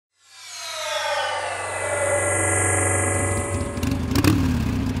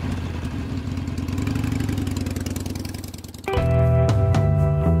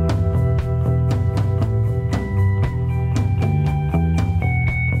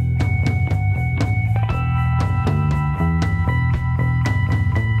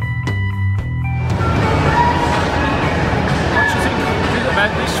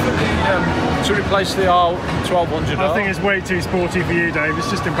replace the R1200R? I think it's way too sporty for you, Dave. It's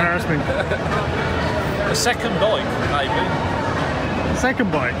just embarrassment. A second bike, maybe.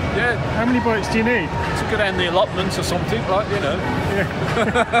 Second bike? Yeah. How many bikes do you need? To go down the allotment or something, like, you know.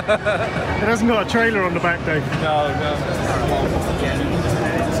 Yeah. It hasn't got a trailer on the back, Dave. No.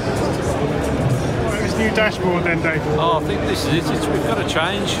 This new dashboard then, Dave. Oh, I think this is it. We've got to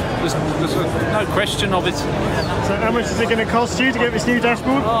change. There's no question of it. So how much is it going to cost you to get this new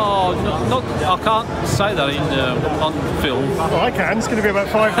dashboard? Oh, I can't say that on film. Well, I can. It's going to be about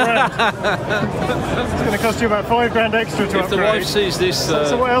 £5 grand. It's going to cost you about £5 grand extra to if upgrade. the wife sees this...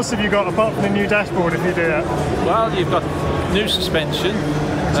 So what else have you got apart from the new dashboard if you do that? Well, you've got new suspension.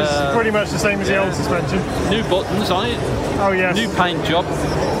 Which is pretty much the same as the old suspension. New buttons on it. Oh, yes. New paint job.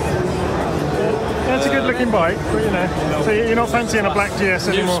 Yeah, it's a good looking bike, but you know. So you're not fancying a black GS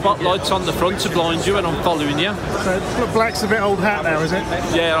anymore? New spotlights on the front to blind you when I'm following you. So black's a bit old hat now, is it?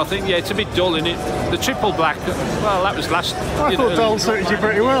 Yeah, I think, it's a bit dull in it. The triple black, well, that was last... I thought dull suited you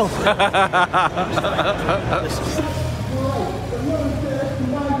pretty well.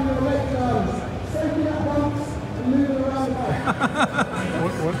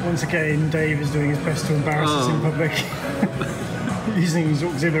 Once again, Dave is doing his best to embarrass us in public. Using his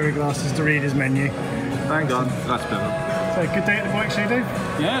auxiliary glasses to read his menu. Hang on, that's better. So good day at the bike show, Dave?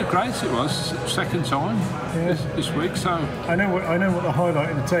 Yeah, great it was. Second time this week, so... I know what the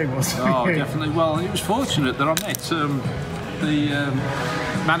highlight of the day was. Oh, definitely. Well, it was fortunate that I met the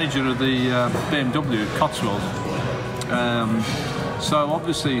manager of the BMW at Cotswold. So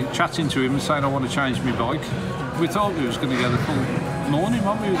obviously chatting to him and saying I want to change my bike. We thought we was going to go the full morning,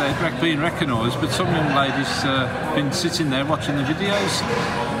 weren't we, without being recognised, but some young lady's been sitting there watching the videos.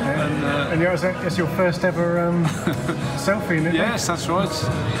 And it's your first ever selfie, isn't it? Yes, that's right.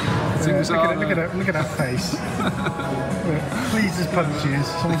 Look at that face. Pleased as punch he is.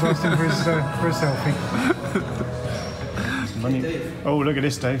 Someone's asked him for a selfie. Money. Oh, look at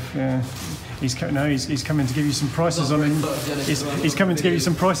this, Dave. Yeah. He's coming to give you some prices on he's coming to give you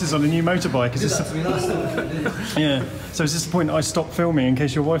some prices on a new motorbike. Yeah. So is this the point that I stop filming in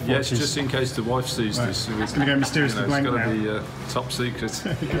case your wife watches? Yes, just in case the wife sees this. It's going to go mysteriously blank now. It's got to be top secret.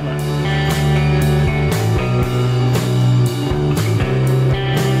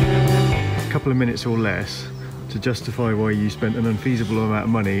 A couple of minutes or less to justify why you spent an unfeasible amount of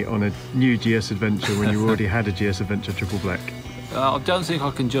money on a new GS Adventure when you already had a GS Adventure Triple Black. I don't think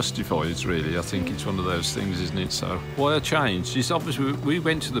I can justify it, really. I think it's one of those things, isn't it? So why I changed is obviously we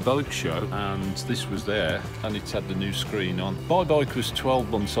went to the bike show and this was there and it's had the new screen on. My bike was 12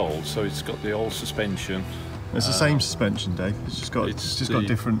 months old, so it's got the old suspension. It's the same suspension, Dave. It's just got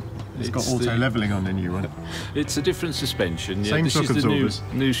different. It's got auto levelling on the new one. It's a different suspension. Same this shock is the absorbers.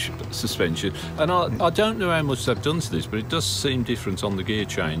 new suspension, and I don't know how much they've done to this, but it does seem different on the gear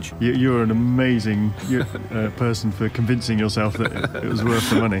change. You're an amazing person for convincing yourself that it was worth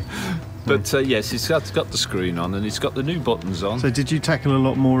the money. But yes, it's got the screen on and it's got the new buttons on. So did you tackle a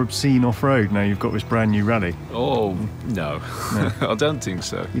lot more obscene off-road now you've got this brand new Rally? Oh, no. I don't think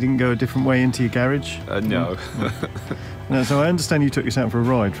so. You didn't go a different way into your garage? No. No. So I understand you took us out for a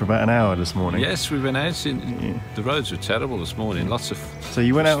ride for about an hour this morning. Yes, we went out. The roads were terrible this morning. So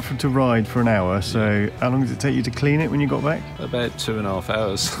you went out to ride for an hour. So how long did it take you to clean it when you got back? About 2.5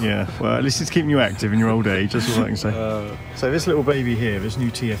 hours. Yeah. Well, at least it's keeping you active in your old age. That's all I can say. So this little baby here, this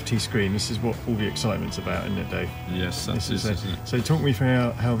new TFT screen, this is what all the excitement's about, isn't it, Dave? Yes, that's it, isn't it? So talk me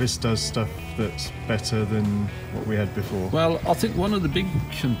through how this does stuff that's better than what we had before. Well, I think one of the big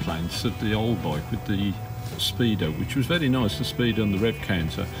complaints of the old bike with the speedo, which was very nice, the speed on the rev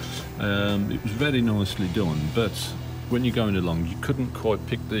counter, it was very nicely done, but when you're going along you couldn't quite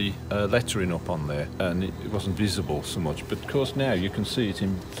pick the lettering up on there and it wasn't visible so much, but of course now you can see it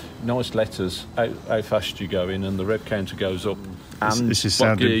in nice letters how fast you're going and the rev counter goes up. And this is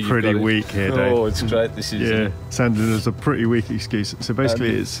sounding pretty weak here, Dave. Oh, it's great. This is sounded as a pretty weak excuse. So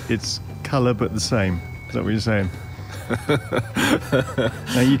basically it's colour but the same. Is that what you're saying?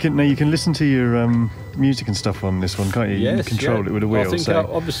 now you can listen to your music and stuff on this one, can't you? Yes, you can control it with a wheel. I think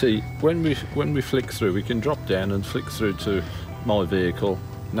obviously when we flick through, we can drop down and flick through to my vehicle,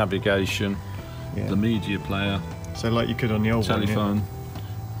 navigation, the media player. So like you could on the old telephone,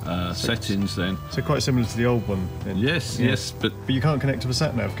 settings then. So quite similar to the old one then. Yes, but you can't connect to a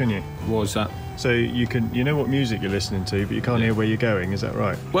sat nav, can you? Why is that? So you know what music you're listening to, but you can't hear where you're going. Is that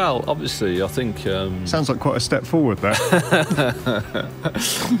right? Well, obviously, I think sounds like quite a step forward, that.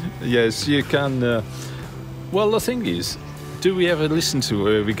 Yes, you can. Well, the thing is, do we ever listen to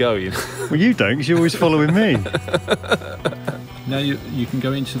where we're going? Well, you don't, because you're always following me. Now you can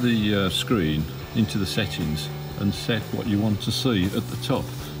go into the screen, into the settings, and set what you want to see at the top.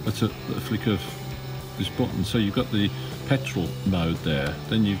 At a flick of this button. So you've got the petrol mode there.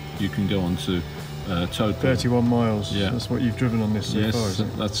 Then you can go on to total. 31 miles. Yeah, that's what you've driven on this so yes, far, is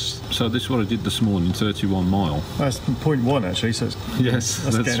it? So this is what I did this morning, 31 mile. That's 0.1 actually. So it's, yes,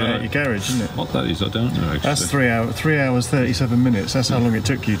 that's getting out of your garage, isn't it? What that is, I don't know actually. That's 3 hours 37 minutes. That's how long it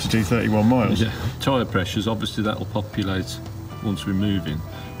took you to do 31 miles. Yeah. Tyre pressures, obviously that'll populate once we're moving,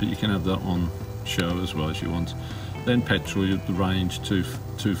 but you can have that on show as well as you want. Then petrol, the range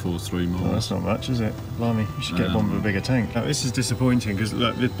 243 miles. Well, that's not much, is it? Blimey, you should get one with a bigger tank. Now, this is disappointing because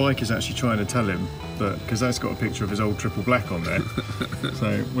the bike is actually trying to tell him that, because that's got a picture of his old Triple Black on there.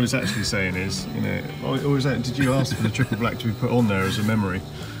 So what it's actually saying is, you know, or is that, did you ask for the Triple Black to be put on there as a memory?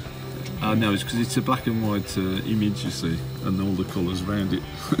 No, it's because it's a black and white image, you see, and all the colours around it.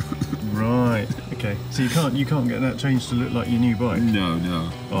 Right. Okay. So you can't get that changed to look like your new bike. No, no.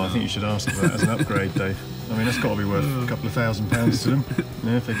 Oh, I think you should ask for that as an upgrade, Dave. I mean, that's got to be worth a couple of £1,000 to them.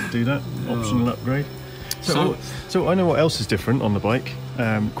 Yeah, if they could do that, optional upgrade. So I know what else is different on the bike.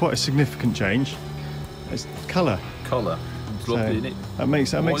 Quite a significant change. It's colour. Colour. It's lovely, isn't it? That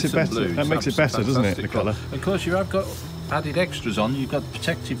makes it better. Blue, that makes it better, doesn't it? The colour. Of course, you have got added extras on. You've got the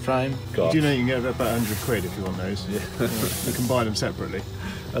protective frame. Do you know you can get about 100 quid if you want those? Yeah. You can buy them separately.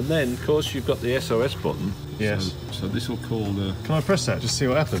 And then, of course, you've got the SOS button. Yes. So this will call the... Can I press that just to see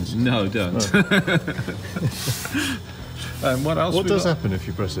what happens? No, don't. Oh. What else? What does happen if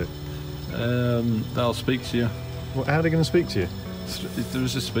you press it? They'll speak to you. How are they going to speak to you?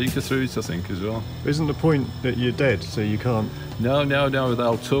 There's a speaker through it, I think, as well. Isn't the point that you're dead, so you can't... No,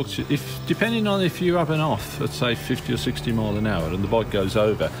 they'll talk to you. Depending on if you have an off at, say, 50 or 60 mile an hour and the bike goes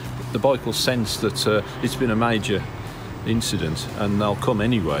over, the bike will sense that it's been a major incident and they'll come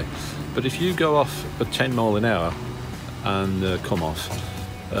anyway. But if you go off at 10 mile an hour and come off,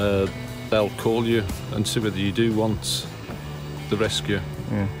 they'll call you and see whether you do want the rescue.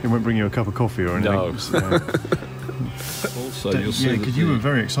 Yeah, it won't bring you a cup of coffee or anything. No. Also, you'll see because you were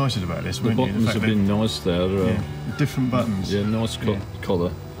very excited about this, weren't you? The buttons have been nice there. Different buttons. Yeah, nice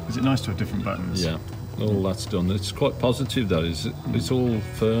colour. Is it nice to have different buttons? Yeah, all that's done. It's quite positive though. It's all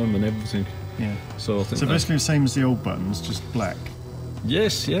firm and everything. Yeah. So I think basically the same as the old buttons, just black.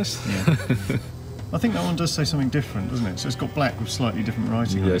 Yes. Yeah. I think that one does say something different, doesn't it? So it's got black with slightly different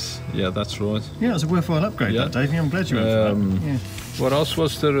writing. Yes. Yeah, that's right. Yeah, it's a worthwhile upgrade, that, Dave. I'm glad you went for that. Yeah. What else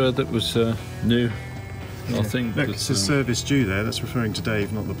was there that was new? Yeah. I think look, it's a service due there. That's referring to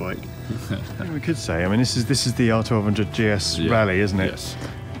Dave, not the bike. I think we could say. I mean, this is the R1200GS Rally, isn't it? Yes.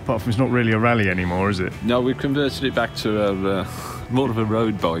 Apart from it's not really a rally anymore, is it? No, we've converted it back to a more of a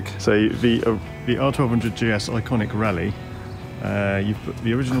road bike. So the R1200GS Iconic Rally. You've put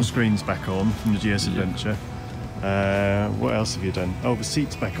the original screens back on from the GS Adventure. What else have you done? Oh, the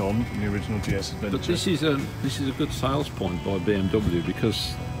seats back on from the original GS Adventure. But this is a good sales point by BMW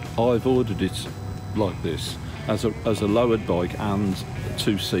because I've ordered it like this as a lowered bike and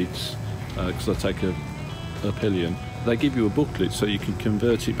 2 seats because I take a pillion. They give you a booklet so you can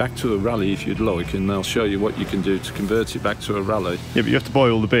convert it back to a rally if you'd like, and they'll show you what you can do to convert it back to a rally. Yeah, but you have to buy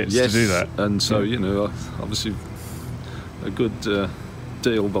all the bits to do that. And so you know, obviously a good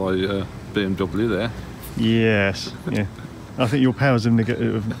deal by BMW there. Yes, yeah. I think your powers of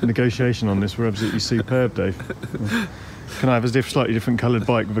negotiation on this were absolutely superb, Dave. Can I have a slightly different coloured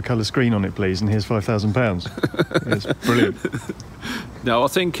bike with a colour screen on it, please? And here's £5,000. It's brilliant. No, I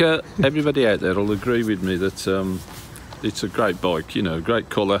think everybody out there will agree with me that it's a great bike. You know, great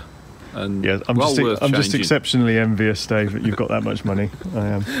colour. And yeah, I'm just exceptionally envious, Dave, that you've got that much money. I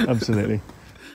am, absolutely.